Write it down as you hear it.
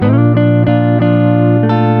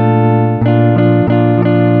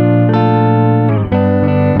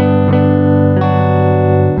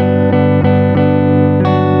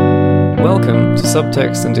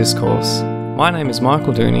Subtext and Discourse. My name is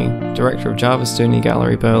Michael Dooney, Director of Jarvis Dooney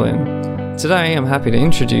Gallery Berlin. Today I'm happy to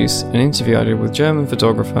introduce an interview I did with German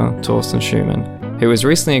photographer Thorsten Schumann, who was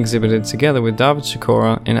recently exhibited together with David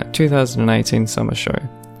Sikora in a 2018 summer show.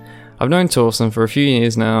 I've known Thorsten for a few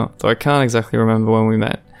years now, though I can't exactly remember when we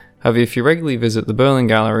met. However, if you regularly visit the Berlin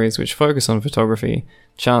galleries which focus on photography,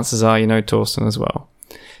 chances are you know Thorsten as well.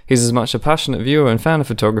 He's as much a passionate viewer and fan of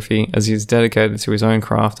photography as he is dedicated to his own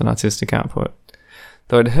craft and artistic output.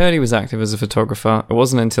 Though I'd heard he was active as a photographer, it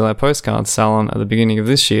wasn't until our postcard salon at the beginning of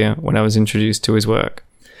this year when I was introduced to his work.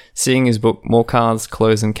 Seeing his book More Cards,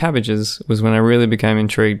 Clothes and Cabbages was when I really became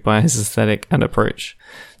intrigued by his aesthetic and approach.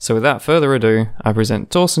 So without further ado, I present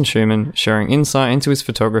Thorsten Schumann sharing insight into his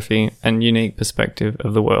photography and unique perspective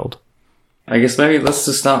of the world. I guess maybe let's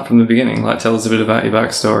just start from the beginning. Tell us a bit about your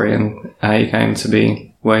backstory and how you came to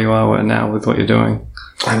be where you are now with what you're doing.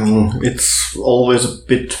 I mean, it's always a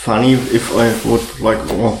bit funny if I would like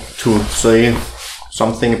to say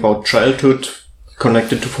something about childhood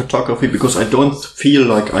connected to photography, because I don't feel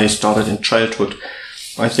like I started in childhood.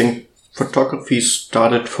 I think photography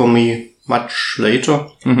started for me much later.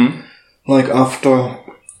 Mm-hmm. Like after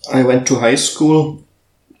I went to high school,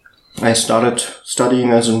 I started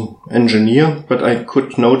studying as an engineer, but I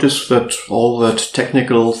could notice that all that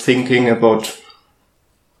technical thinking about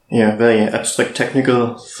very abstract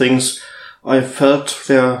technical things, I felt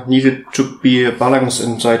there needed to be a balance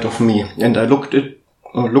inside of me. And I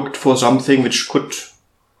looked for something which could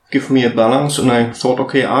give me a balance, and I thought,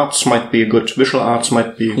 okay, arts might be good, visual arts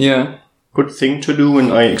might be a good thing to do,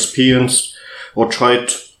 and I experienced or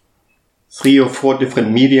tried 3 or 4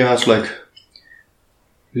 different medias like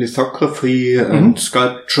lithography and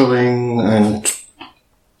sculpturing and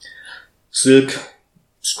silk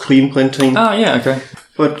screen printing. Okay.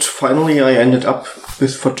 But finally I ended up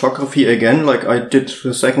with photography again. Like I did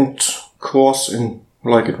the second course in,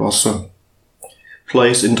 it was a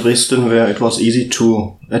place in Dresden where it was easy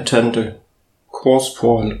to attend a course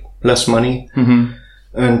for less money. Mm-hmm.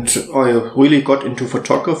 And I really got into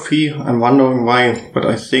photography. I'm wondering why, but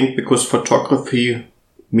I think because photography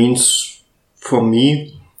means for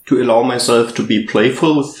me to allow myself to be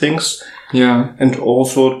playful with things. Yeah. And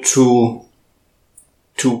also to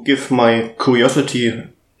give my curiosity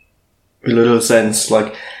a little sense.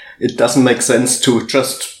 Like, it doesn't make sense to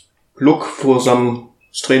just look for some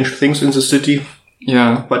strange things in the city.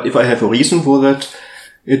 Yeah. But if I have a reason for that,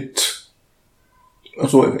 it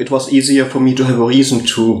was easier for me to have a reason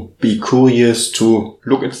to be curious, to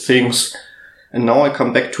look at things. And now I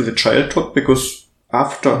come back to the childhood, because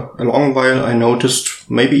after a long while I noticed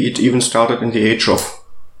maybe it even started in the age of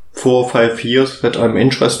 4 or 5 years that I'm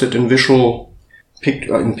interested in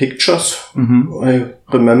in pictures. Mm-hmm. I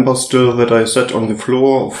remember still that I sat on the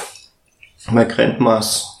floor of my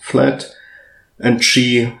grandma's flat, and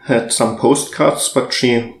she had some postcards, but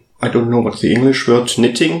I don't know what the English word,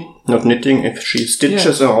 not knitting, if she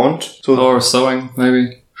stitches around. Or sewing,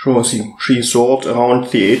 maybe. Sure, she sewed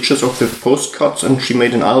around the edges of the postcards, and she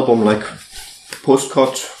made an album, like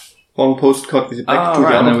one postcard with the back to the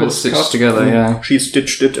other postcard. Stitched together, She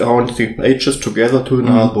stitched it around the edges together to an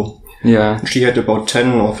album. Yeah. She had about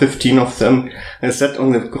 10 or 15 of them. I sat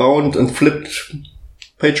on the ground and flipped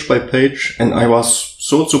page by page, and I was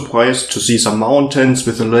so surprised to see some mountains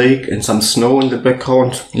with a lake and some snow in the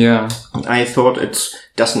background. Yeah. And I thought it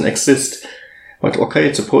doesn't exist. But okay,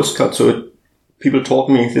 it's a postcard, so people told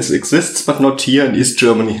me this exists, but not here in East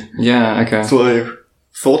Germany. Yeah, okay. So I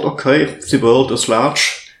thought, okay, the world is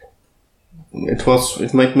large.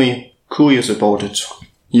 It made me curious about it.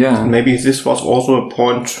 Yeah. And maybe this was also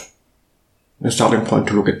a starting point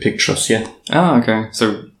to look at pictures, yeah. Oh, okay.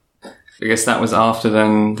 So I guess that was after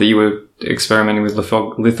then that you were experimenting with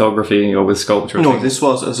lithography or with sculpture? No, this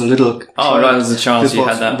was as a little child. Oh, right, as a child you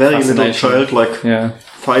had that very little child,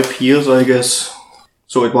 5 years, I guess.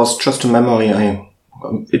 So it was just a memory.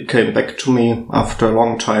 It came back to me after a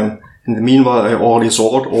long time. In the meanwhile, I already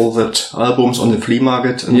sold all that albums on the flea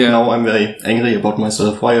market, and now I'm very angry about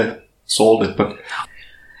myself why I sold it.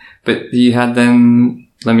 But you had then...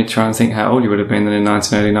 Let me try and think how old you would have been then in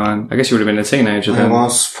 1989. I guess you would have been a teenager then. I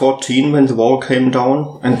was 14 when the wall came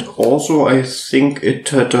down, and also I think it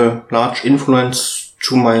had a large influence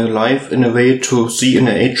to my life in a way to see in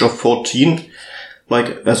the age of 14.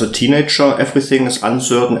 Like, as a teenager, everything is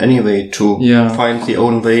uncertain anyway, to find the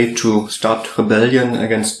own way to start rebellion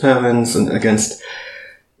against parents and against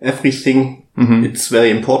everything. Mm-hmm. It's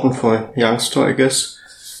very important for a youngster, I guess.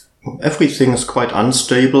 Everything is quite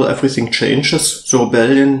unstable, everything changes, so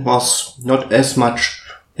rebellion was not as much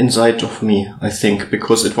inside of me, I think,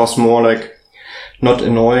 because it was more like not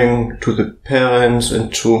annoying to the parents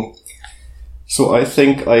and to So I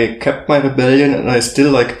think I kept my rebellion, and I still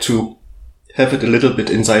like to have it a little bit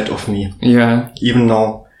inside of me. Yeah. Even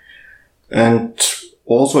now. And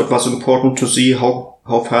also it was important to see how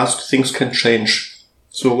fast things can change.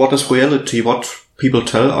 So what is reality? What people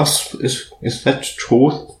tell us, is that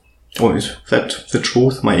truth? Or is that the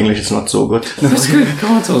truth? My English is not so good. That's good.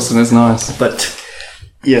 Come on, Torsten, that's nice. But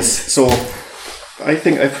yes, so I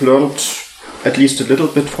think I've learned at least a little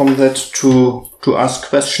bit from that to ask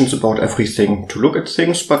questions about everything, to look at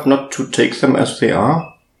things, but not to take them as they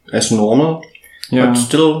are, as normal, but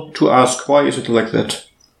still to ask, why is it like that?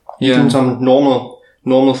 Yeah. Even some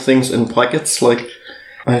normal things in brackets, like,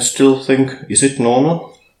 I still think, is it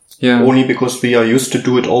normal? Yeah. Only because we are used to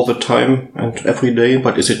do it all the time and every day,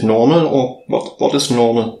 but is it normal, or what is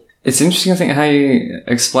normal? It's interesting, I think, how you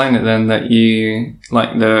explain it then, that you,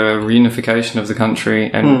 like, the reunification of the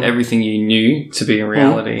country and everything you knew to be a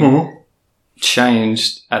reality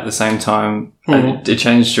changed at the same time. And it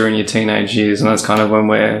changed during your teenage years, and that's kind of when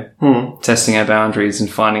we're testing our boundaries and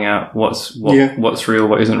finding out what's real,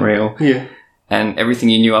 what isn't real. Yeah. And everything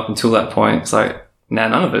you knew up until that point, it's like, now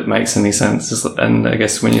none of it makes any sense. And I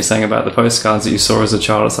guess when you're saying about the postcards that you saw as a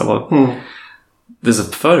child, it's like, well, there's a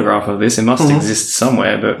photograph of this. It must exist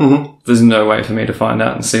somewhere, but there's no way for me to find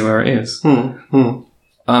out and see where it is.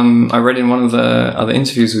 I read in one of the other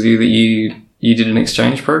interviews with you that you did an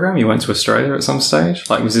exchange program. You went to Australia at some stage.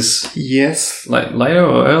 Like, was this like later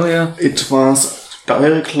or earlier? It was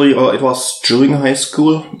directly, or it was during high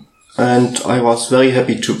school, and I was very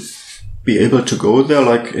happy to be able to go there.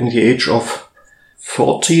 Like, in the age of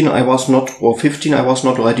 14, or 15, I was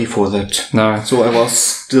not ready for that. No. So I was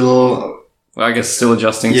still... Well, I guess still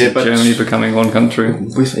adjusting to Germany becoming one country. In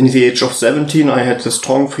the age of 17, I had the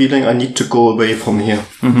strong feeling I need to go away from here.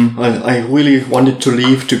 I really wanted to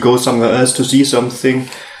leave, to go somewhere else, to see something.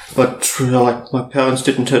 But like, my parents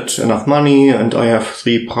didn't have enough money, and I have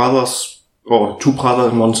 3 brothers, or 2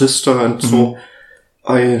 brothers and 1 sister, and so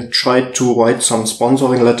I tried to write some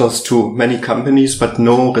sponsoring letters to many companies, but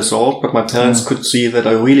no result. But my parents could see that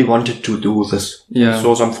I really wanted to do this. Yeah.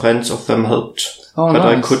 So some friends of them helped. Oh, but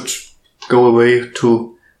nice. I could go away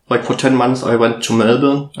to, like, for 10 months I went to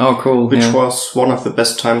Melbourne. Oh, cool. Which was one of the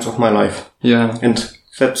best times of my life. Yeah. And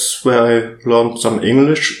that's where I learned some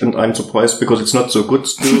English, and I'm surprised because it's not so good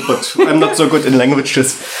still, but I'm not so good in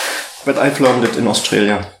languages. But I've learned it in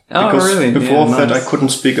Australia. Oh, because really? Before that nice. I couldn't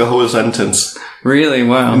speak a whole sentence. Really?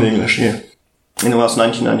 Wow. In English, yeah. And it was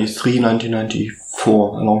 1993,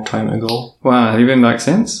 1994, a long time ago. Wow. Have you been back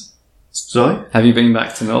since? Sorry? Have you been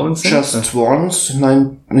back to Melbourne since? Just once,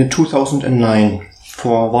 in 2009,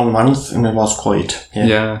 for 1 month, and it was great.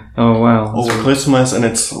 Yeah. Oh, wow. Over Christmas, and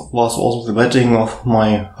it was also the wedding of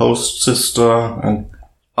my host sister, and...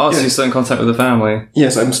 Oh, so you're still in contact with the family?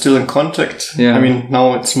 Yes, I'm still in contact. Yeah. I mean,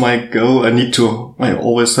 now it's my go. I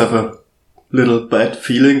always have a little bad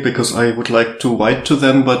feeling because I would like to write to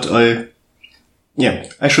them, but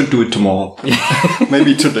I should do it tomorrow.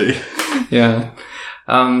 Maybe today. Yeah.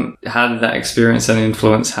 How did that experience then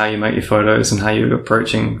influence how you make your photos and how you're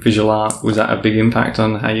approaching visual art? Was that a big impact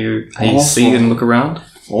on how you see and look around?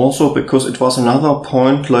 Also, because it was another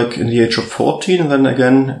point, like in the age of 14, and then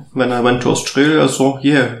again, when I went to Australia, so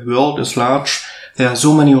world is large. There are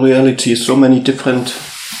so many realities, so many different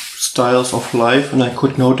styles of life, and I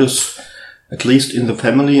could notice, at least in the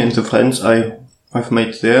family and the friends I've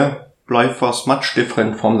made there, life was much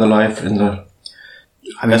different from the life in the...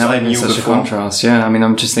 I mean, that would be such a contrast. Yeah, I mean,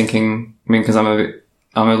 I'm just thinking, because I'm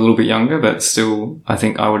a little bit younger, but still, I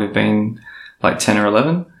think I would have been like 10 or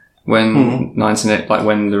 11 when when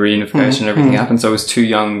the reunification and everything happened. So I was too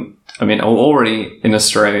young. I mean, already in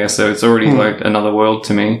Australia, so it's already like another world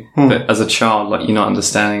to me. But as a child, like, you're not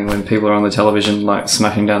understanding when people are on the television, like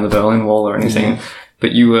smashing down the Berlin Wall or anything.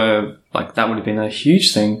 But you were like, that would have been a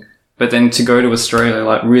huge thing. But then to go to Australia,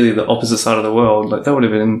 like really the opposite side of the world, like that would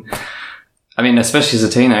have been, I mean, especially as a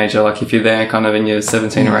teenager, like if you're there kind of in your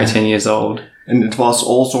 17 or 18 years old. And it was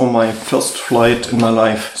also my first flight in my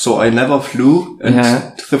life. So I never flew, and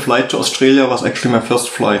the flight to Australia was actually my first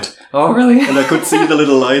flight. Oh, really? And I could see the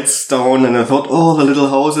little lights down, and I thought, oh, the little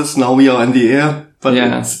houses, now we are in the air. But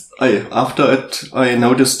after it, I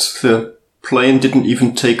noticed the plane didn't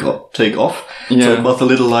even take off. Yeah. So it was the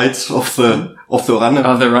little lights of the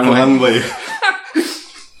runway.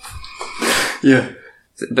 Yeah.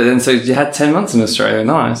 But then, so you had 10 months in Australia.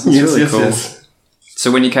 Nice. That's really cool. Yes. So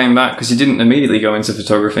when you came back, because you didn't immediately go into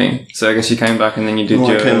photography, so I guess you came back and then you did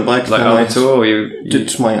your Abitur, or you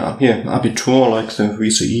did my Abitur, like the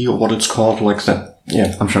VCE or what it's called, like the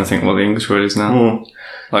I'm trying to think what the English word is now.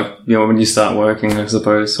 Like, you know, when you start working, I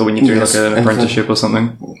suppose, or when you do like an apprenticeship or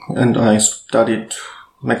something. And I studied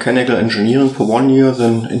mechanical engineering for 1 year,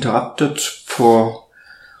 then interrupted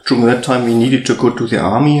during that time we needed to go to the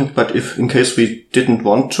army, but if in case we didn't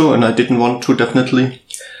want to, and I didn't want to definitely,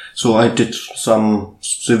 so I did some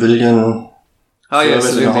civilian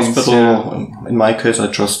service in a hospital. Yeah. In my case, I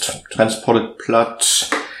just transported blood,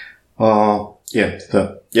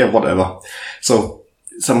 whatever. So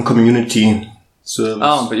some community service.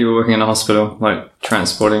 Oh, but you were working in a hospital, like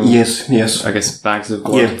transporting. Yes. I guess bags of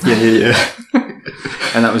blood. Yeah.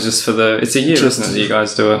 And that was just for it's a year, isn't it, that you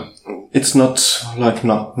guys do it? It's not like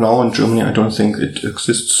now in Germany. I don't think it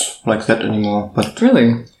exists like that anymore. But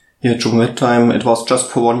really, yeah, during that time it was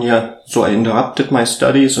just for 1 year. So I interrupted my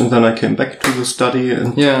studies and then I came back to the study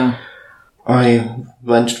and I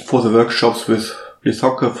went for the workshops with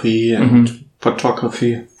lithography and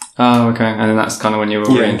photography. Oh, okay. And then that's kind of when you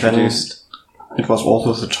were reintroduced. It was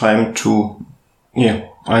also the time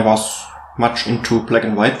I was much into black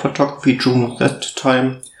and white photography during that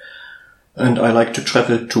time. And I like to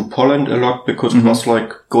travel to Poland a lot because it was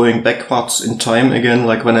like going backwards in time again.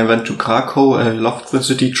 Like when I went to Krakow, I loved the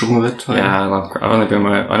city during that time. Yeah,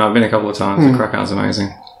 I've been a couple of times. Krakow's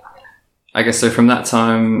amazing. I guess so from that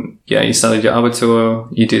time, you studied your Abitur,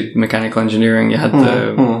 you did mechanical engineering, you had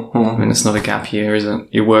I mean, it's not a gap year, is it?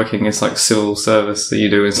 You're working, it's like civil service that you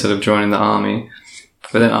do instead of joining the army.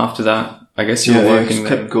 But then after that, I guess you were working I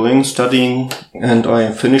kept going, studying, and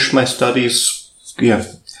I finished my studies,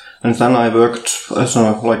 And then I worked as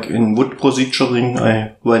in wood procuring.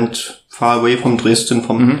 I went far away from Dresden.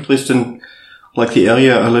 Dresden, like the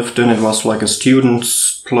area I lived in, it was like a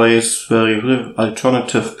student's place, very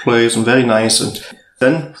alternative place and very nice. And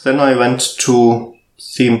then I went to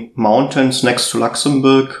the mountains next to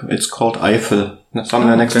Luxembourg. It's called Eifel,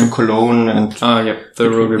 somewhere next to Cologne and the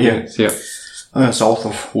Ruhrgebiet, south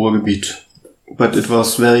of Ruhrgebiet. But it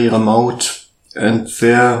was very remote, and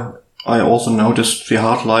there I also noticed the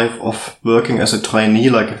hard life of working as a trainee.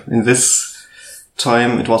 Like in this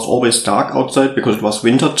time, it was always dark outside because it was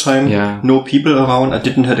winter time. Yeah. No people around. I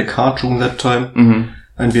didn't have a car during that time.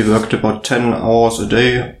 And we worked about 10 hours a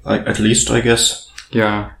day, at least, I guess.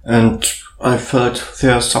 Yeah. And I felt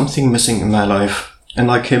there's something missing in my life. And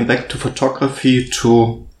I came back to photography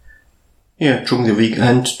during the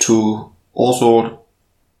weekend to also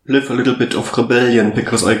live a little bit of rebellion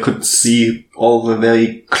because I could see all the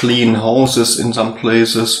very clean houses in some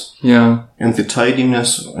places. Yeah. And the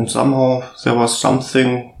tidiness, and somehow there was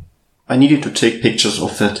something I needed to take pictures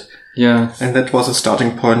of that. Yeah. And that was a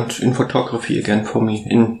starting point in photography again for me.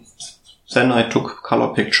 Then I took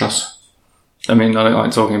color pictures. I mean, I don't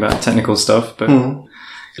like talking about technical stuff, but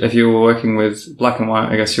if you were working with black and white,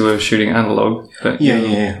 I guess you were shooting analog. But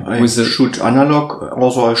I shoot analog.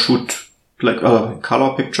 Also, I shoot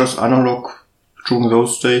color pictures, analog, during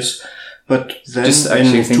those days. But then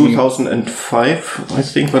in 2005, I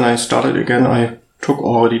think, when I started again, I took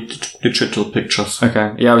already digital pictures.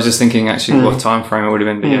 Okay. Yeah, I was just thinking actually what time frame it would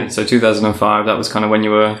have been. But so 2005, that was kind of when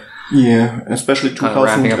you were... Yeah, especially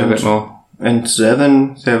 2000 up a bit more. And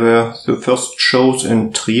 2007, there were the first shows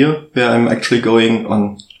in Trier, where I'm actually going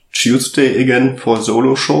on Tuesday again for a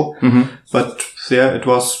solo show. But there it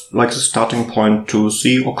was like the starting point to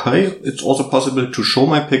see, okay, it's also possible to show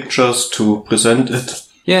my pictures, to present it.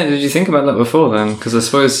 Yeah, did you think about that before then? Because I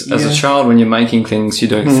suppose as a child, when you're making things, you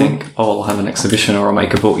don't think, I'll have an exhibition or I'll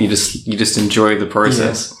make a book. You just enjoy the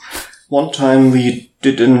process. Yeah. One time we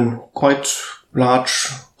did a quite large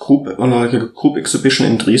group, like a group exhibition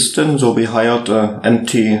in Dresden. So we hired an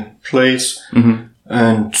empty place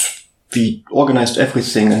and we organized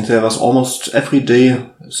everything, and there was almost every day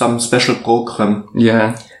some special program.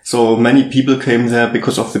 Yeah. So many people came there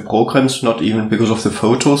because of the programs, not even because of the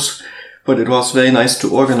photos. But it was very nice to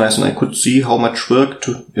organize, and I could see how much work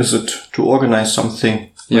is it to organize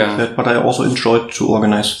something like that. But I also enjoyed to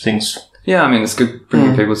organize things. Yeah, I mean, it's good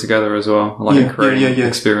bringing people together as well, creating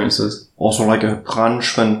experiences. Also like a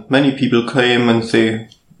brunch when many people came and they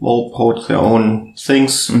all brought their own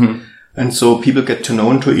things. And so people get to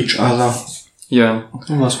know each other. Yeah.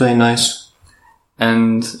 It was very nice.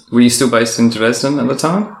 And were you still based in Dresden at the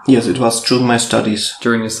time? Yes, it was during my studies.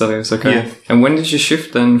 During your studies, okay. Yeah. And when did you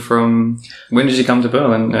shift then when did you come to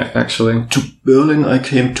Berlin, actually? To Berlin, I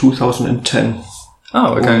came 2010.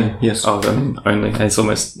 Oh, okay. Only, yes. Oh, only. It's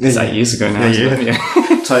almost 8 years ago now. Yeah.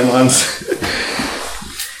 Time runs.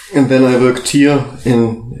 And then I worked here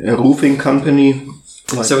in a roofing company.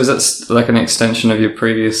 So was that like an extension of your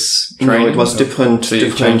previous training? No, it was different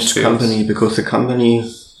company because the company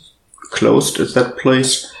closed at that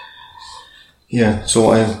place. Yeah,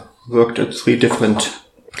 so I worked at 3 different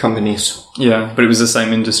companies. Yeah, but it was the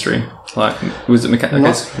same industry. Like, was it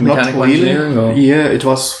mechanical really. engineering? Or? Yeah, it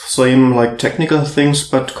was same like technical things,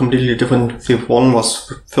 but completely different. The one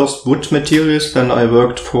was first wood materials, then I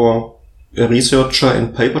worked for a researcher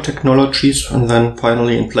in paper technologies, and then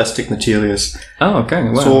finally in plastic materials. Oh, okay.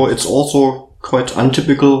 Wow. So it's also quite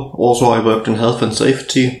untypical. Also, I worked in health and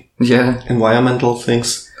safety, environmental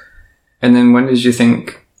things. And then when did you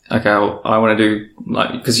think, okay, I want to do,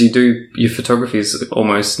 like, because your photography is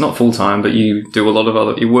almost not full time, but you do a lot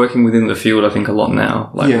of you're working within the field, I think, a lot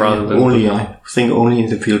now. Like, rather than I think only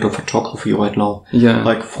in the field of photography right now. Yeah.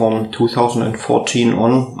 Like from 2014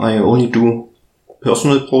 on, I only do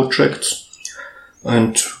personal projects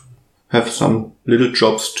and have some little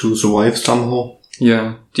jobs to survive somehow.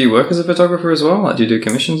 Yeah. Do you work as a photographer as well? Like, do you do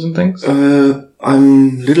commissions and things?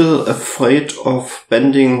 I'm little afraid of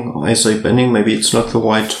bending. I say bending, maybe it's not the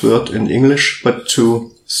right word in English, but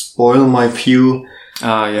to spoil my view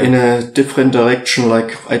in a different direction.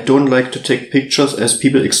 Like, I don't like to take pictures as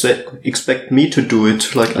people expect me to do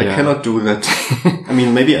it. Like, I cannot do that. I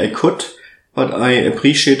mean, maybe I could, but I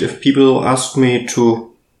appreciate if people ask me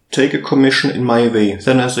to take a commission in my way.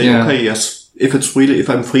 Then I say, okay, yes. If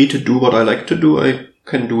I'm free to do what I like to do, I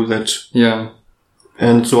can do that. Yeah.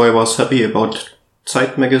 And so I was happy about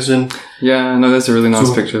Zeit magazine. Yeah, no, that's a really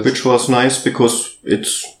nice picture. Which was nice because it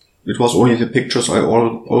was only the pictures I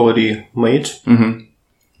already made. Mm-hmm.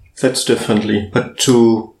 That's differently. But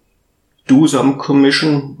to do some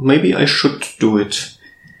commission, maybe I should do it.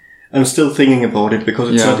 I'm still thinking about it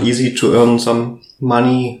because it's not easy to earn some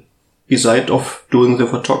money beside of doing the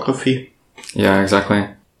photography. Yeah, exactly.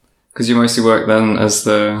 Because you mostly work then as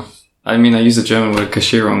I use the German word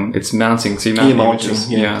Kaschierung. It's mounting, so you mount images.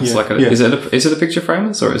 It's like is it a picture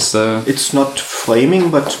frameless or is It's not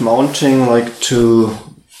framing, but mounting, like to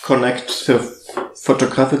connect the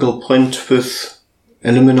photographical print with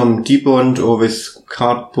aluminum debond or with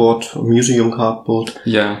cardboard, or museum cardboard.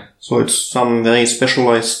 Yeah. So it's some very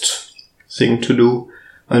specialized thing to do,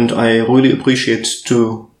 and I really appreciate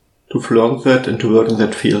to learn that and to work in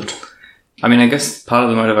that field. I mean, I guess part of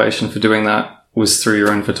the motivation for doing that was through your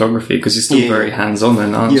own photography, because you're still very hands-on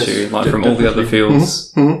then, aren't you? Like, from all the other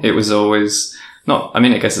fields, it was always not, I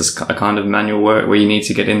mean, I guess it's a kind of manual work where you need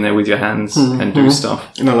to get in there with your hands and do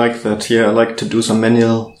stuff. And I like that, I like to do some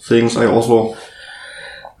manual things. I also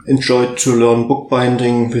enjoyed to learn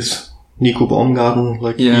bookbinding with Nico Baumgarten.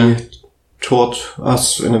 Like, he taught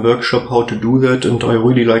us in a workshop how to do that, and I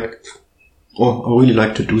really like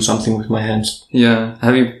to do something with my hands. Yeah.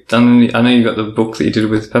 Have you done I know you got the book that you did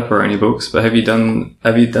with Pepperoni Books, but have you done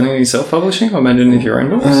any self-publishing or made any of your own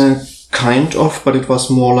books? Kind of, but it was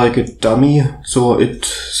more like a dummy. So it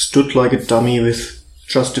stood like a dummy with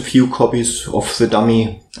just a few copies of the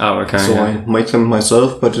dummy. Oh, okay. So I made them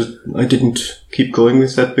myself, but I didn't keep going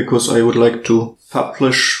with that because I would like to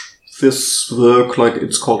publish this work, like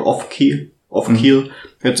it's called Off-Keel.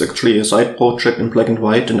 It's actually a side project in black and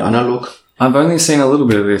white and analog. I've only seen a little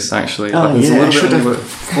bit of this, actually. I should have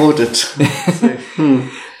bought it.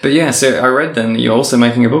 But yeah, so I read then that you're also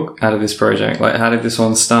making a book out of this project. Like, how did this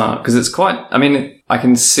one start? Because it's quite, I mean, I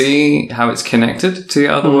can see how it's connected to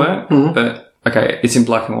your other work, but okay, it's in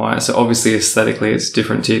black and white. So obviously aesthetically it's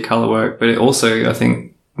different to your color work, but it also, I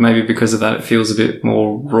think, maybe because of that, it feels a bit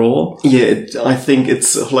more raw. Yeah, I think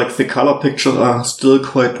it's like the color pictures are still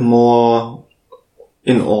quite more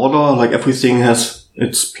in order. Like, everything has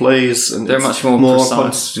its place, and they're much more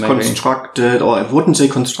precise, constructed, or I wouldn't say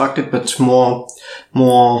constructed, but more.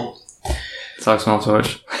 Sag's mal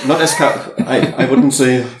Deutsch. Not as I wouldn't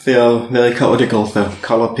say they are very chaotical, the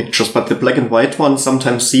color pictures, but the black and white one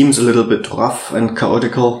sometimes seems a little bit rough and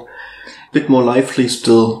chaotical, a bit more lively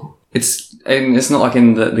still. It's not like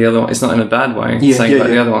in the other one. It's not in a bad way. The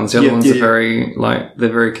other ones. The other ones are very they're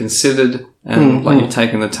very considered, and like, you've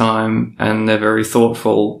taken the time, and they're very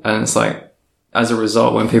thoughtful, and it's like, as a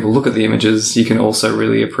result, when people look at the images, you can also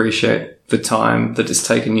really appreciate the time that it's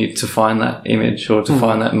taken you to find that image or to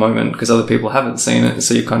find that moment, because other people haven't seen it,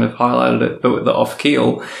 so you kind of highlighted it. But with the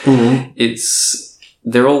Off-Keel, you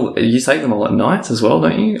take them all at night as well,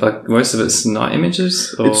 don't you? Like, most of it's night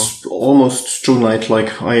images? Or? It's almost true night.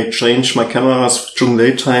 Like, I change my cameras during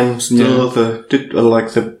daytime, still the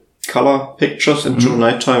color pictures, and during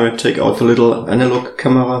nighttime I take out the little analog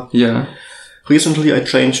camera. Yeah. Recently, I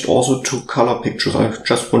changed also to color pictures. I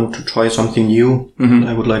just want to try something new.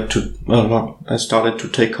 I would like to. I started to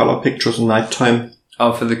take color pictures at nighttime.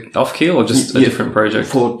 Oh, for the Off-Keel or just a different project?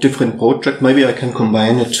 For different project, maybe I can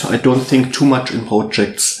combine it. I don't think too much in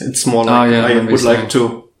projects. It's more like I would like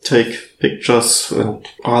to take pictures and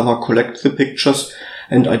rather collect the pictures.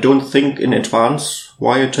 And I don't think in advance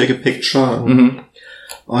why I take a picture.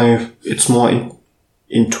 It's more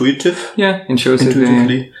intuitive. Yeah, intuitively.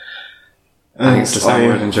 Intuitively. I think it's the same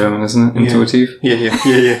word in German, isn't it? Intuitive.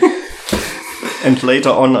 Yeah. And later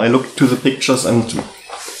on, I looked to the pictures and,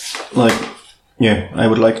 I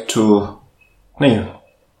would like to.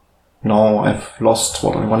 Now I've lost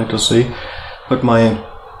what I wanted to say. But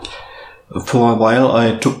for a while,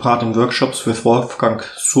 I took part in workshops with Wolfgang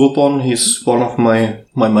Surborn. He's one of my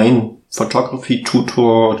main photography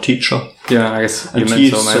tutor teacher. Yeah, I guess. And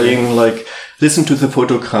he's saying, listen to the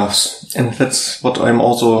photographs. And that's what I'm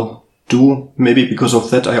also do. Maybe because of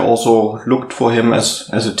that, I also looked for him as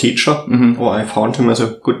a teacher. Mm-hmm. Or I found him as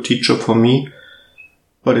a good teacher for me.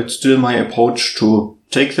 But it's still my approach to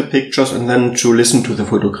take the pictures and then to listen to the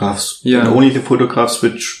photographs. Yeah. And only the photographs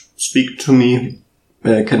which speak to me,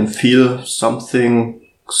 I can feel something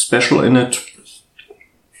special in it.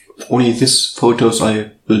 Only these photos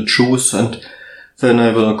I will choose, and then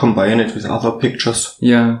I will combine it with other pictures.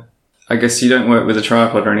 Yeah. I guess you don't work with a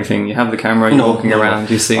tripod or anything. You have the camera, you're walking around,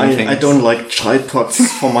 you're seeing things. I don't like tripods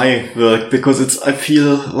for my work because I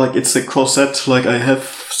feel like it's a corset, like I have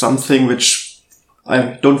something which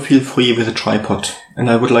I don't feel free with a tripod. And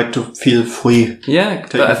I would like to feel free. Yeah,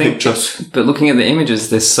 but I think pictures. But looking at the images,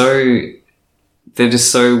 they're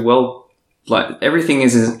just so well, everything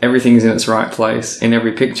is in its right place in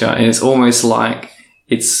every picture, and it's almost like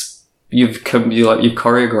you've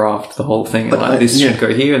choreographed the whole thing. This should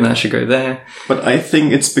go here and that should go there. But I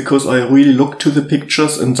think it's because I really look to the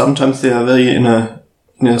pictures, and sometimes they are very in a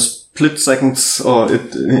split seconds, or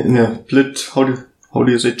in a split. How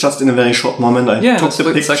do you say? Just in a very short moment, I took the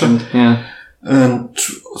picture. Second. Yeah. And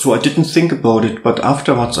so I didn't think about it, but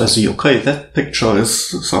afterwards I see, okay, that picture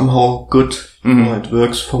is somehow good. Mm-hmm. It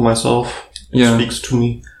works for myself. It speaks to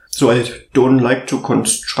me. So I don't like to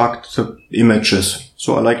construct the images.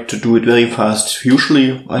 So I like to do it very fast.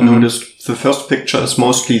 Usually I noticed the first picture is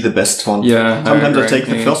mostly the best one. Yeah. Sometimes I take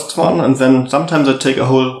the first one, and then sometimes I take a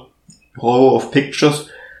whole row of pictures.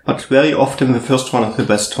 But very often the first one is the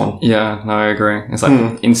best one. Yeah, no, I agree. It's like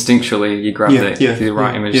instinctually you grab the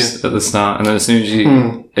right image at the start, and then as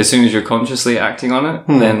soon as you're consciously acting on it,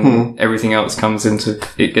 then everything else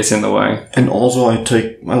gets in the way. And also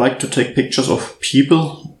I like to take pictures of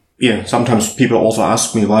people. Yeah, sometimes people also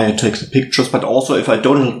ask me why I take the pictures, but also if I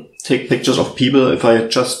don't take pictures of people, if I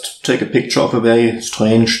just take a picture of a very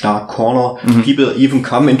strange dark corner, people even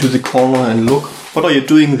come into the corner and look, what are you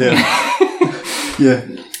doing there? Yeah.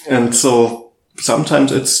 And so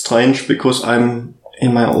sometimes it's strange because I'm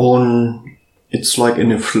in my own, it's like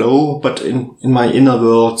in a flow, but in my inner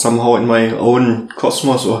world, somehow in my own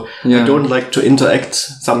cosmos, or I don't like to interact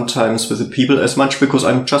sometimes with the people as much because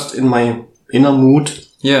I'm just in my inner mood.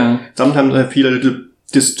 Yeah. Sometimes I feel a little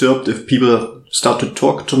disturbed if people start to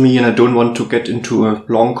talk to me and I don't want to get into a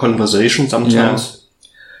long conversation sometimes. Yeah.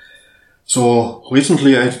 So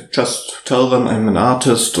recently I just tell them I'm an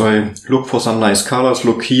artist. I look for some nice colors.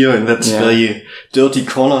 Look here in that very dirty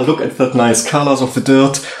corner. Look at that nice colors of the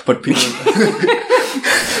dirt. But people,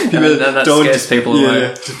 that don't, scares people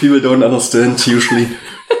away. People don't understand usually.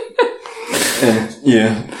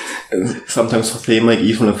 Sometimes they make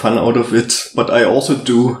even a fun out of it. But I also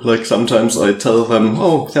do. Like sometimes I tell them,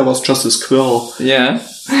 oh, there was just a squirrel. Yeah.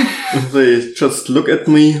 They just look at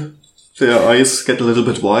me. Their eyes get a little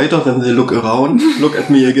bit wider, then they look around, look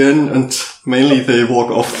at me again, and mainly they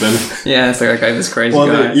walk off then. Yeah, it's like, okay, this crazy guy.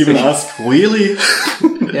 Or they even ask, really?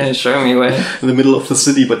 Yeah, show me where. In the middle of the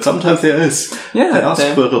city, but sometimes there is. Yeah. There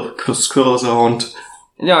are squirrels around.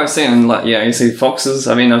 Yeah, I've seen, you see foxes.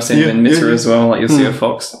 I mean, I've seen them in Mitra as well. You'll see a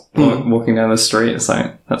fox walking down the street. It's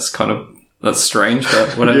like, that's strange,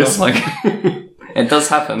 but whatever. Yes. It does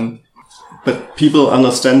happen. But people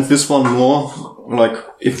understand this one more. Like,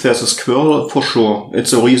 if there's a squirrel, for sure,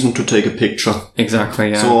 it's a reason to take a picture. Exactly,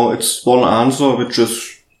 yeah. So it's one answer which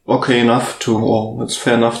is okay enough or it's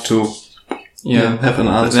fair enough to have an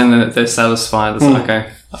answer. Then they're satisfied. It's like,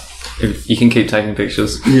 okay, you can keep taking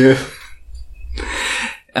pictures. Yeah.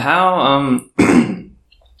 How,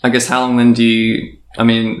 I guess how long then I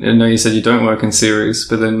know you said you don't work in series,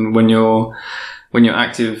 but then when you're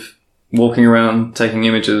active, walking around, taking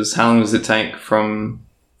images, how long does it take from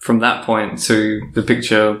that point to the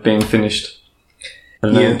picture being finished? I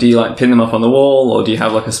don't know, do you pin them up on the wall, or do you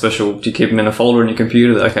have do you keep them in a folder in your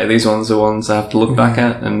computer that, okay, these ones are ones I have to look back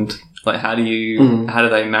at, and how do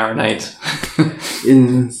they marinate?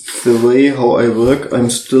 In the way how I work, I'm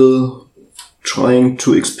still trying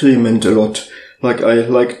to experiment a lot. I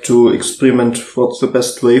like to experiment what's the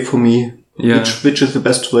best way for me, which is the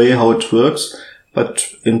best way how it works. But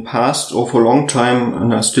in past or for a long time,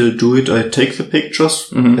 and I still do it, I take the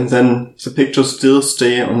pictures and then the pictures still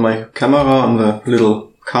stay on my camera on the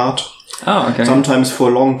little card. Oh, okay. Sometimes for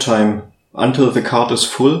a long time, until the card is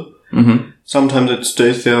full. Mm-hmm. Sometimes it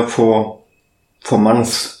stays there for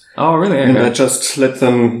months. Oh, really? Okay. And I just let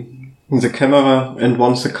them in the camera, and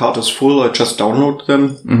once the card is full, I just download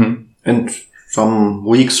them. Mm-hmm. And some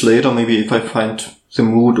weeks later, maybe if I find the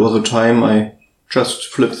mood or the time, I just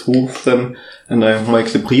flip through them and I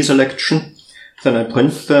make the pre-selection. Then I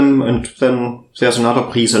print them, and then there's another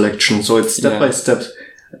pre-selection. So it's step by step,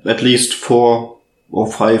 at least 4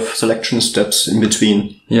 or 5 selection steps in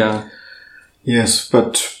between. Yeah. Yes,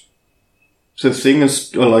 but the thing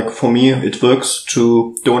is, like for me, it works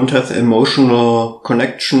to don't have the emotional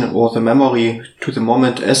connection or the memory to the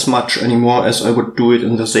moment as much anymore as I would do it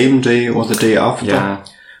in the same day or the day after. Yeah.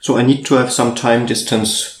 So I need to have some time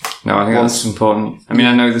distance. No, I think that's important. I mean,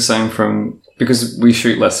 I know the same because we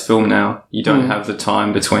shoot less film now. You don't have the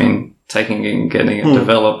time between taking it and getting it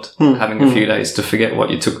developed, having a few days to forget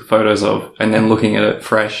what you took photos of, and then looking at it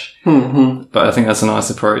fresh. But I think that's a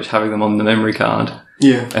nice approach, having them on the memory card.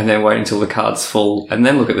 Yeah. And then wait until the card's full and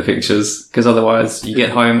then look at the pictures. Because otherwise you get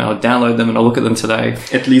home and I'll download them and I'll look at them today.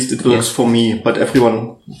 At least it works for me, but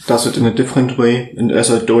everyone does it in a different way. And as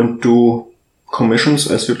I don't do commissions,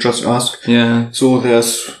 as you just asked. Yeah. So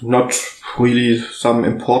there's not really some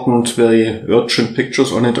important, very urgent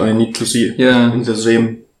pictures on it I need to see in the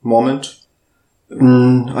same moment.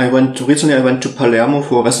 Recently I went to Palermo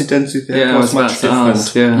for residency. It was much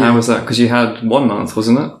different. How was that? Because you had 1 month,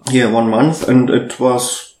 wasn't it? Yeah, 1 month, and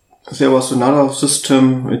there was another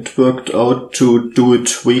system. It worked out to do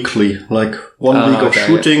it weekly, like 1 week of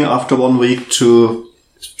shooting, after 1 week to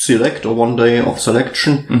select, or 1 day of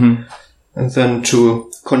selection, and then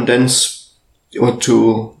to condense or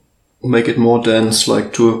to make it more dense,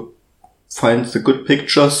 like to find the good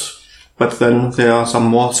pictures. But then there are some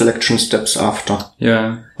more selection steps after.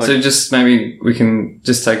 Yeah. So just maybe we can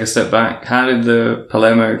just take a step back. How did the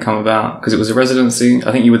Palermo come about? Because it was a residency.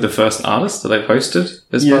 I think you were the first artist that they've hosted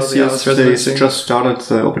as part of the artist residency. They just started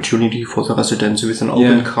the opportunity for the residency with an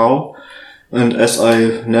open call. And as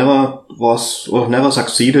I never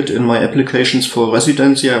succeeded in my applications for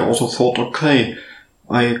residency, I also thought, okay,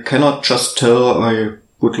 I cannot just tell I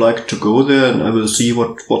would like to go there and I will see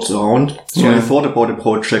what's around. So I thought about a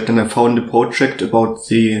project, and I found a project about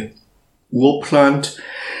the Urplant,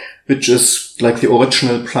 which is like the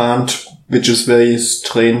original plant, which is very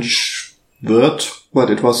strange word,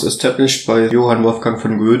 but it was established by Johann Wolfgang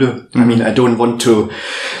von Goethe. I mean, I don't want to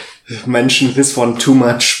mention this one too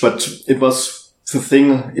much, but it was the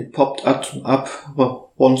thing, it popped up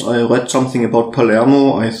once I read something about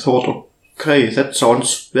Palermo. I thought, okay, that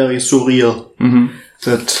sounds very surreal.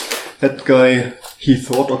 That guy, he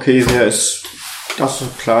thought, okay, does a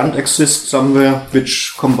plant exist somewhere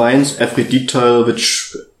which combines every detail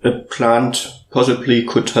which a plant possibly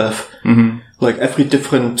could have? Like every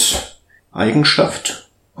different Eigenschaft.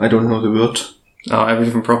 I don't know the word. Oh, every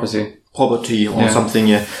different property or something,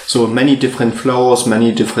 yeah. So many different flowers,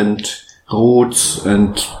 many different roots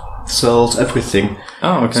and cells, everything.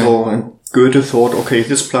 Oh, okay. So, and Goethe thought, okay,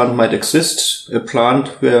 this plant might exist, a plant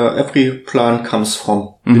where every plant comes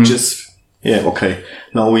from, which is, okay.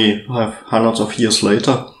 Now we have hundreds of years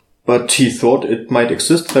later, but he thought it might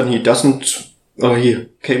exist, then he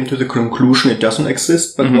came to the conclusion it doesn't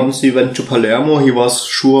exist, but once he went to Palermo, he was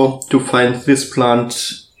sure to find this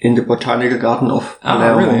plant in the botanical garden of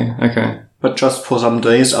Palermo. Oh, really? Okay. But just for some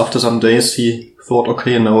days, after some days, he thought,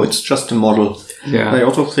 okay, no, it's just a model. Yeah. I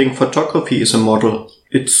also think photography is a model.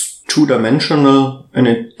 It's two-dimensional and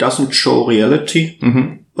it doesn't show reality,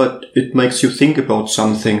 but it makes you think about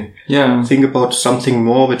something. Yeah. Think about something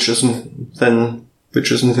more which isn't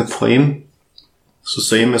the frame. It's the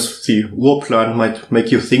same as the Urplant might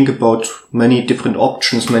make you think about many different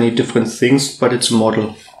options, many different things, but it's a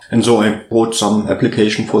model. And so I wrote some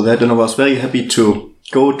application for that, and I was very happy to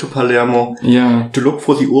go to Palermo to look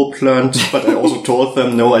for the Urplant, but I also told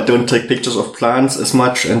them, no, I don't take pictures of plants as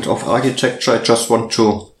much and of architecture. I just want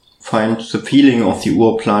to find the feeling of the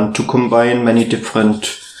Urplant, to combine many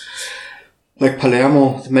different, like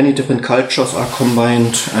Palermo, many different cultures are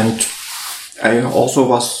combined, and I also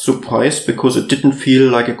was surprised because it didn't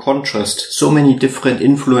feel like a contrast. So many different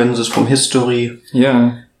influences from history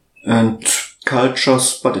and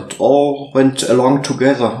cultures, but it all went along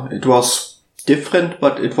together. It was different,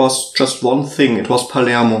 but it was just one thing. It was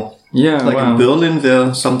Palermo. Yeah, like in Berlin, there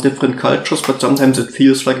are some different cultures, but sometimes it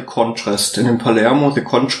feels like a contrast. And in Palermo, the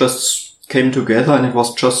contrasts came together and it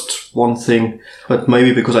was just one thing. But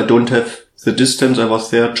maybe because I don't have the distance, I was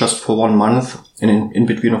there just for 1 month. And in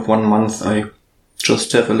between of 1 month, I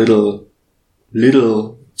just have a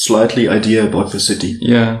little slightly idea about the city.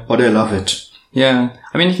 Yeah. But I love it. Yeah.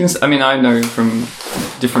 I mean, I know from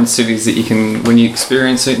different cities that you can, when you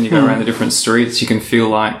experience it and you go around the different streets, you can feel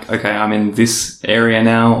like, okay, I'm in this area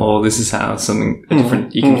now, or this is how something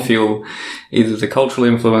different. You can feel either the cultural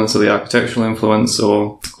influence or the architectural influence,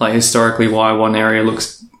 or like historically why one area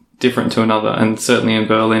looks different to another. And certainly in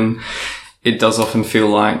Berlin, it does often feel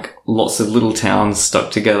like lots of little towns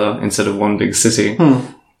stuck together instead of one big city.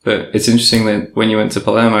 But it's interesting that when you went to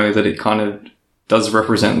Palermo, that it kind of does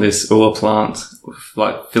represent this Urplant,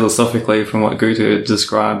 like philosophically from what Goethe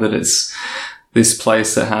described, that it's this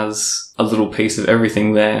place that has a little piece of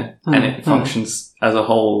everything there, and it functions as a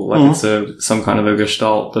whole, like it's some kind of a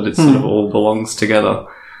gestalt, that it sort of all belongs together.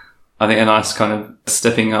 I think a nice kind of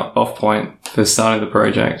stepping up off point for starting the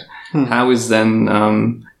project. How is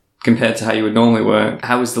then, compared to how you would normally work,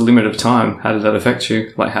 how is the limit of time? How did that affect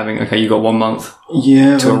you? Like having, okay, you got 1 month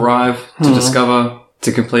to arrive, to discover,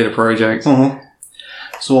 to complete a project.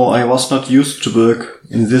 So I was not used to work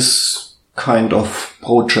in this kind of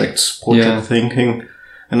project thinking.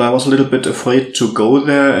 And I was a little bit afraid to go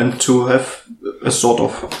there and to have a sort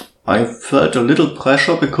of, I felt a little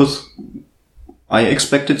pressure because I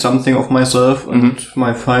expected something of myself, and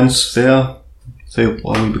my friends there,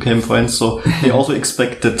 we became friends, so they also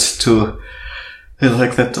expected to,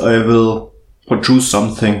 like that I will produce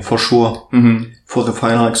something for sure for the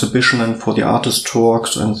final exhibition and for the artist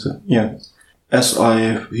talks and as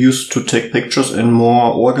I used to take pictures in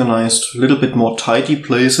more organized, a little bit more tidy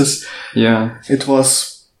places.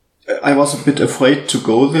 I was a bit afraid to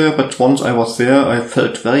go there, but once I was there, I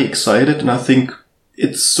felt very excited, and I think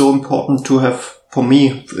it's so important to have, for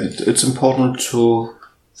me, it's important to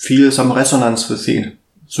feel some resonance with the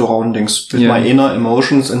surroundings, with my inner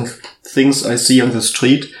emotions and things I see on the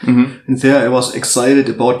street. And there I was excited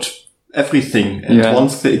about everything. And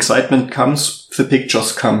once the excitement comes, the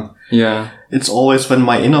pictures come. It's always when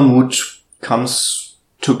my inner mood comes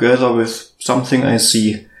together with something I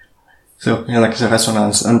see. So, like the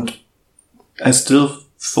resonance. And I still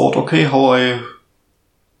thought, okay, how I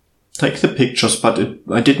take the pictures, but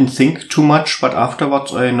I didn't think too much. But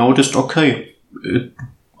afterwards I noticed, okay,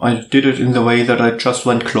 I did it in the way that I just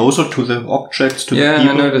went closer to the objects, to the people.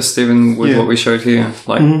 I noticed even with what we showed here.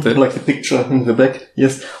 Like, like the picture in the back,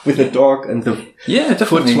 with the dog and the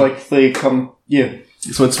definitely. foot, like they come,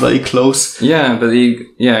 so it's very close. But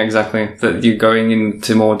exactly. That you're going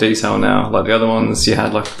into more detail now. Like the other ones, you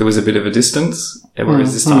had like, there was a bit of a distance,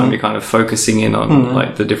 whereas this time you're kind of focusing in on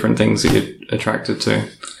like the different things that you're attracted to.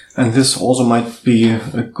 And this also might be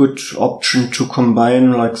a good option to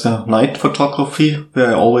combine like the night photography, where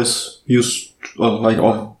I always use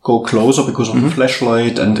or go closer because of the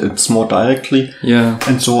flashlight and it's more directly.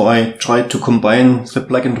 And so I try to combine the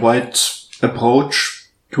black and white approach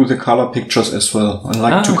to the color pictures as well. I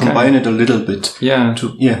like to combine it a little bit. I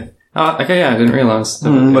didn't realize.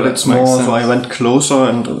 But it's more, so I went closer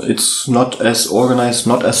and it's not as organized,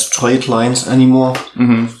 not as straight lines anymore.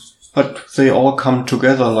 But they all come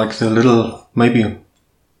together like the little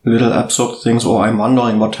absurd things, or I'm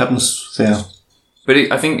wondering what happens there. But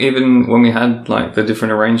I think even when we had like the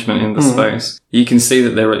different arrangement in the space, you can see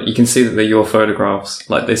that they're your photographs.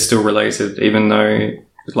 Like they're still related, even though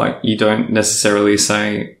like you don't necessarily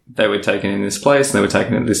say they were taken in this place and they were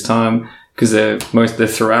taken at this time, because they're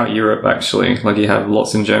throughout Europe actually. Like you have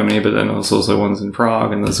lots in Germany, but then there's also ones in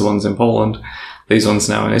Prague and there's ones in Poland. These ones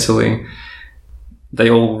now in Italy. They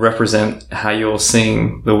all represent how you're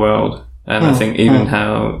seeing the world. And I think even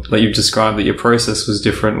how, like you've described, that your process was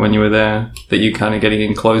different when you were there, that you're kind of getting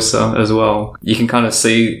in closer as well. You can kind of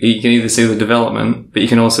see, you can either see the development, but you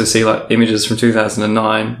can also see like images from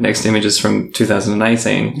 2009, next images from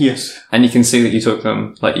 2018. And you can see that you took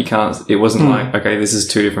them, like it wasn't like, okay, this is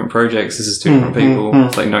two different projects, this is two different people.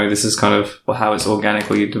 It's like, no, this is kind of how it's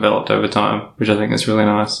organically developed over time, which I think is really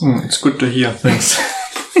nice. It's good to hear. Thanks.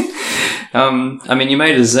 I mean, you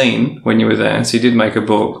made a zine when you were there, so you did make a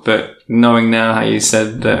book, but knowing now how you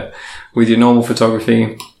said that with your normal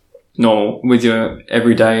photography, with your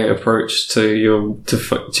everyday approach to your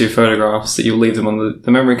photographs, that you'll leave them on the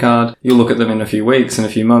memory card, you'll look at them in a few weeks, in a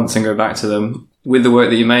few months, and go back to them. With the work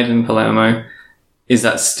that you made in Palermo, is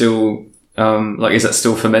that still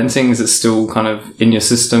fermenting? Is it still kind of in your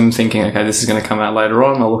system, thinking, okay, this is going to come out later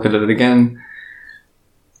on, I'll look at it again?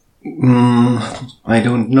 I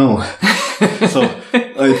don't know. So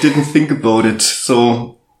I didn't think about it.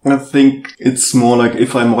 So I think it's more like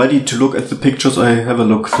if I'm ready to look at the pictures, I have a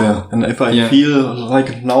look there. And if I feel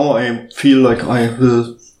like now I feel like I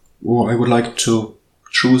would like to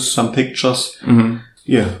choose some pictures.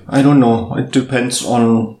 I don't know. It depends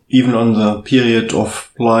even on the period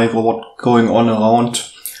of life or what's going on around.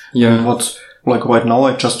 And like right now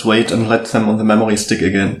I just wait and let them on the memory stick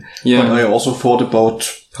again. Yeah. But I also thought about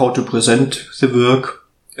how to present the work,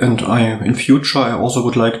 and in future I also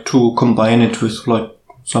would like to combine it with like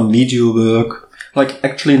some video work. Like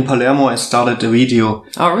actually in Palermo I started a video.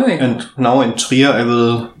 Oh, really? And now in Trier I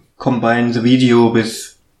will combine the video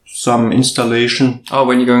with some installation. Oh,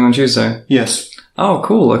 when you're going on Tuesday? Yes. Oh,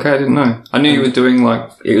 cool. Okay, I didn't know. I knew you were doing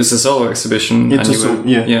like, it was a solo exhibition. It's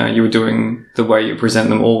you were doing the way you present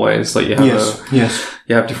them always. Like you have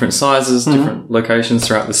you have different sizes, different locations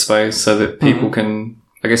throughout the space so that people can,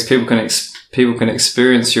 I guess people can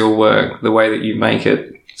experience your work the way that you make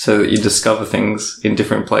it so that you discover things in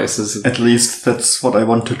different places. At least that's what I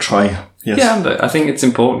want to try. Yes. Yeah, but I think it's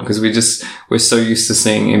important because we're so used to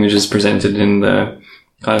seeing images presented in the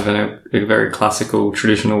kind of in a very classical,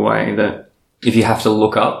 traditional way that if you have to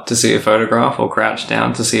look up to see a photograph or crouch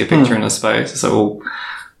down to see a picture in a space, it's like, well,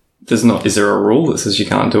 is there a rule that says you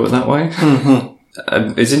can't do it that way?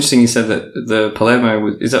 Mm-hmm. It's interesting you said that the Palermo,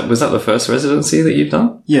 was that the first residency that you've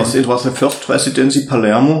done? Yes, it was the first residency,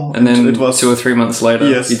 Palermo. And then it was 2 or 3 months later,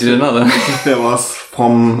 you did another. There was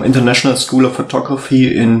from International School of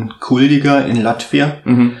Photography in Kuldiga in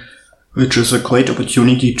Latvia, which is a great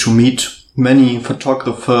opportunity to meet many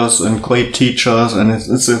photographers and great teachers, and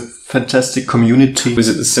it's a fantastic community. Was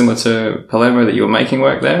it similar to Palermo that you were making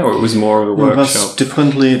work there, or it was more of a workshop? It was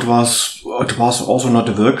differently. It was also not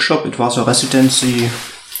a workshop. It was a residency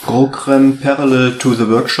program parallel to the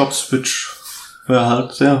workshops which were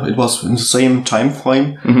held there. It was in the same time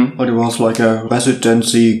frame, but it was like a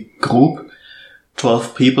residency group,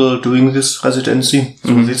 12 people doing this residency.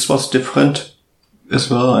 So this was different as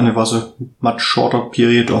well, and it was a much shorter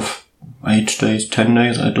period of 8 days, 10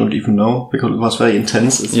 days, I don't even know, because it was very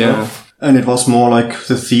intense as well. And it was more like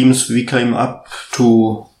the themes we came up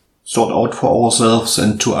to sort out for ourselves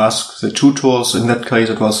and to ask the tutors. In that case,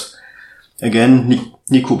 it was, again,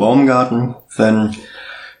 Nico Baumgarten, then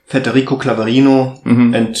Federico Clavarino,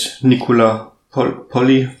 and Nicola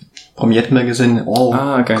Polli from Yet Magazine,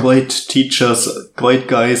 all great teachers, great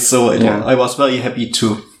guys. So I was very happy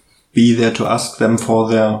to be there to ask them for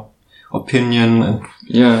their opinion,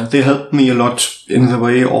 and they helped me a lot in the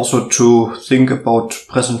way also to think about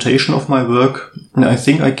presentation of my work. And I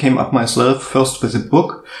think I came up myself first with a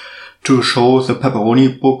book to show the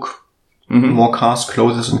Pepperoni book, More Cars,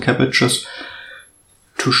 Clothes and Cabbages,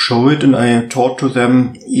 to show it, and I taught to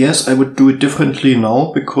them, yes, I would do it differently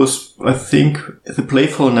now, because I think the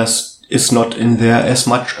playfulness is not in there as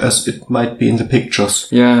much as it might be in the pictures.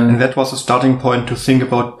 And that was a starting point to think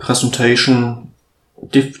about presentation,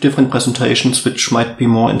 different presentations which might be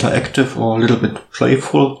more interactive or a little bit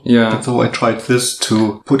playful. And so I tried this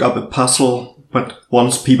to put up a puzzle, but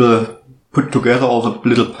once people put together all the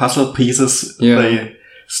little puzzle pieces, they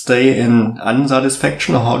stay in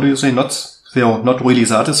unsatisfaction, or how do you say, they are not really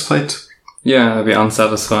satisfied. They'll be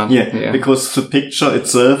unsatisfied. Because the picture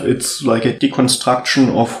itself, it's like a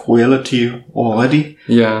deconstruction of reality already.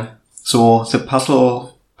 So the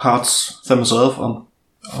puzzle parts themselves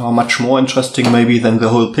are much more interesting maybe than the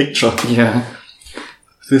whole picture.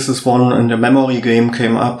 This is one, and a memory game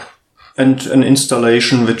came up, and an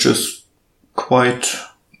installation which is quite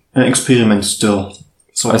an experiment still.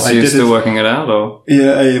 So you're still working it out, or?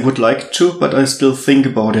 Yeah, I would like to, but I still think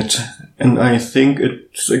about it. And I think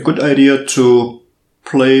it's a good idea to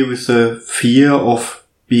play with the fear of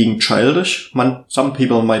being childish. Some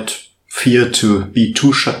people might fear to be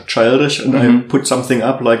too childish, and I put something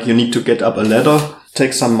up like you need to get up a ladder,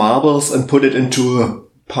 take some marbles and put it into a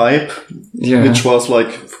pipe, which was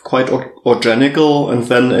like quite organical, and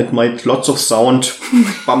then it made lots of sound,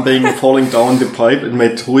 bumping, falling down the pipe. It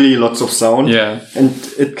made really lots of sound. And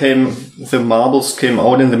the marbles came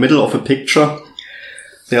out in the middle of a picture.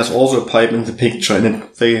 There's also a pipe in the picture, and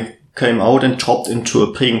they came out and dropped into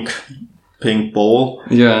a pink ball,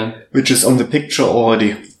 which is on the picture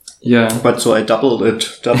already. But so I doubled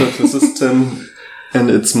the system, and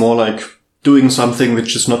it's more like doing something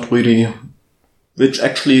which is not really, which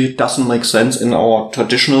actually doesn't make sense in our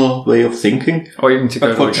traditional way of thinking. Or even to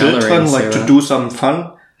go but for children, like to do some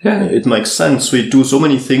fun, it makes sense. We do so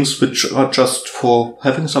many things which are just for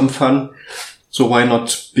having some fun. So why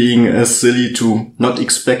not being as silly to not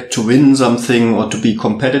expect to win something or to be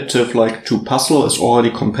competitive, like to puzzle is already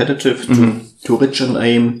competitive, to reach an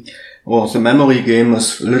aim, or the memory game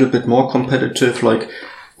is a little bit more competitive, like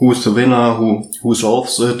who's the winner, who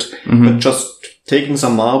solves it. But just taking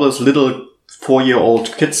some marbles, little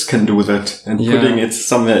 4-year-old kids can do that, and putting it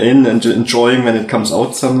somewhere in and enjoying when it comes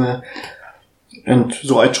out somewhere. And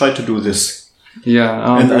so I try to do this.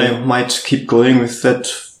 And I might keep going with that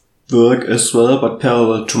work as well, but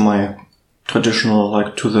parallel to my traditional,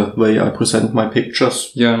 like to the way I present my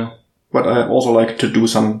pictures. Yeah. But I also like to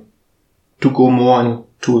go more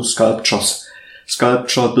into sculpture,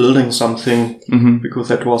 building something, because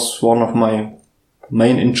that was one of my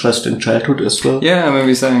main interest in childhood as well. Yeah, I remember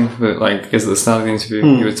you saying that, like, because at the start of the interview,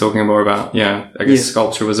 you were talking more about, I guess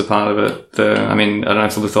sculpture was a part of it. I don't know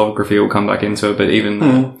if the lithography will come back into it, but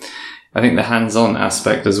even I think the hands-on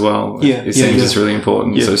aspect as well, it seems is really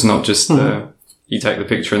important. Yeah. So it's not just you take the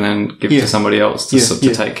picture and then give it to somebody else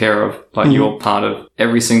to take care of. Like, you're part of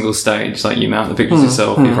every single stage. Like, you mount the pictures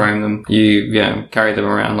yourself, you frame them, you carry them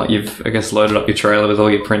around. Like, you've, I guess, loaded up your trailer with all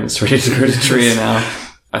your prints ready to go to Trier now.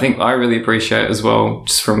 I think I really appreciate as well,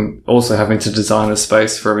 just from also having to design a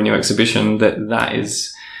space for every new exhibition, that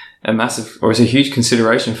is a massive, or it's a huge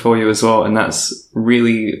consideration for you as well. And that's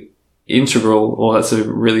really integral, or that's a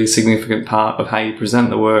really significant part of how you present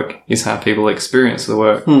the work, is how people experience the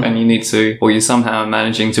work. And you need to, or you're somehow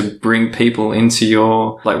managing to bring people into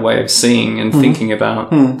your like way of seeing and thinking about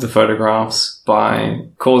the photographs by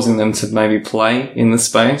causing them to maybe play in the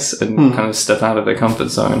space and kind of step out of their comfort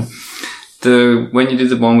zone. When you did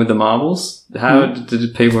the one with the marbles, how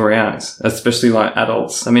did people react? Especially like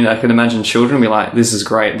adults. I mean, I can imagine children be like, this is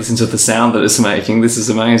great. Listen to the sound that it's making. This is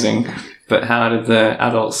amazing. But how did the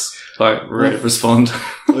adults respond?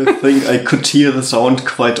 I think I could hear the sound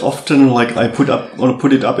quite often. Like, I put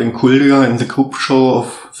it up in Kulja in the group show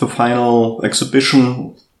of the final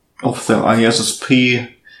exhibition of the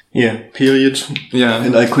ISSP period. Yeah.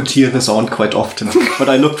 And I could hear the sound quite often. But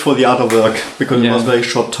I looked for the other work because it was a very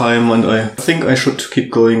short time, and I think I should keep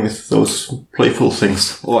going with those playful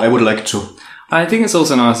things. Or I would like to. I think it's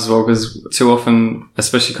also nice as well, because too often,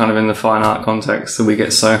 especially kind of in the fine art context, that we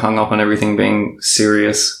get so hung up on everything being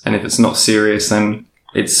serious. And if it's not serious, then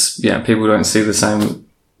it's, people don't see the same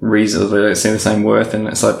reason, they don't see the same worth. And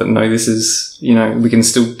it's like, but no, this is, we can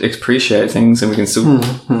still appreciate things, and we can still,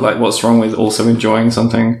 like, what's wrong with also enjoying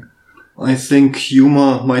something? I think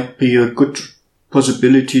humor might be a good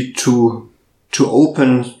possibility to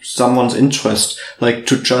open someone's interest, like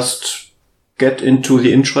to just get into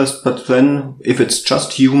the interest. But then if it's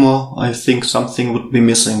just humor, I think something would be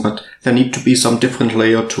missing, but there need to be some different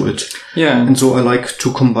layer to it. Yeah. And so I like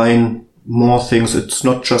to combine more things. It's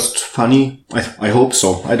not just funny. I hope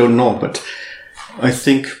so. I don't know, but I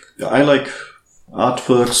think I like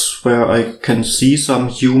artworks where I can see some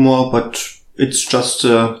humor, but it's just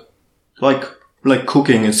like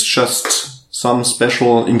cooking. It's just some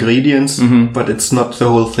special ingredients, but it's not the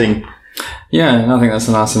whole thing. Yeah, I think that's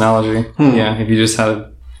a nice analogy. Yeah, if you just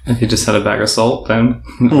had a bag of salt, then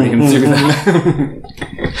what are you going to do with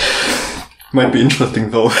that? Might be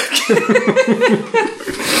interesting though.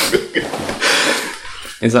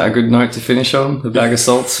 Is that a good note to finish on? The bag of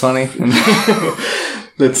salt's funny.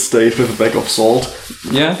 Let's stay with a bag of salt.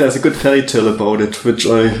 Yeah. There's a good fairy tale about it, which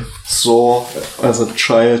I saw as a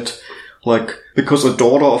child. Like, because a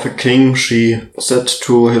daughter of a king, she said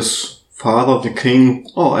to his father, the king,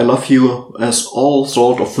 "Oh, I love you as all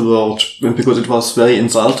salt of the world." And because it was very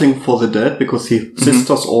insulting for the dad, because his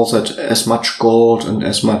sisters all said as much gold and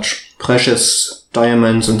as much precious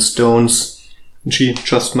diamonds and stones. And she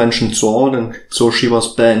just mentioned salt, and so she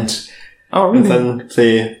was banned. Oh, really? And then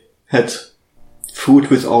they had food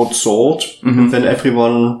without salt, and then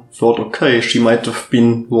everyone thought, okay, she might have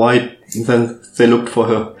been white, and then they looked for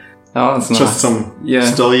her. Oh, that's nice. Just some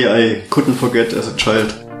story I couldn't forget as a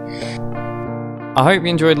child. I hope you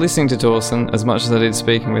enjoyed listening to Torsten as much as I did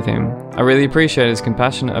speaking with him. I really appreciate his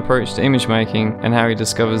compassionate approach to image making and how he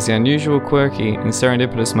discovers the unusual, quirky and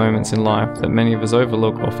serendipitous moments in life that many of us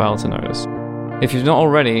overlook or fail to notice. If you've not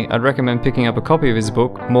already, I'd recommend picking up a copy of his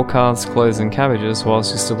book, More Cards, Clothes and Cabbages,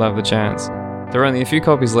 whilst you still have the chance. There are only a few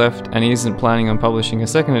copies left, and he isn't planning on publishing a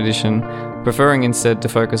second edition, preferring instead to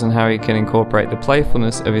focus on how he can incorporate the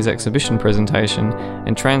playfulness of his exhibition presentation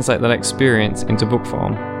and translate that experience into book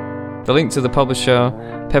form. The link to the publisher,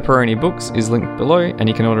 Pepperoni Books, is linked below, and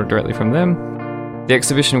you can order directly from them. The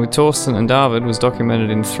exhibition with Torsten and David was documented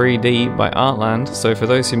in 3D by Artland, so for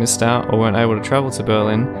those who missed out or weren't able to travel to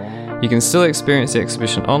Berlin, you can still experience the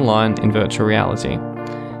exhibition online in virtual reality.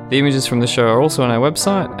 The images from the show are also on our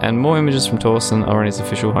website, and more images from Torsten are on his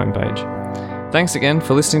official homepage. Thanks again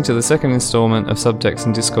for listening to the second instalment of Subtext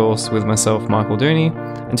and Discourse with myself, Michael Dooney.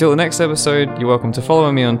 Until the next episode, you're welcome to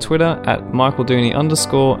follow me on Twitter at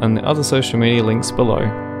MichaelDooney_, and the other social media links below.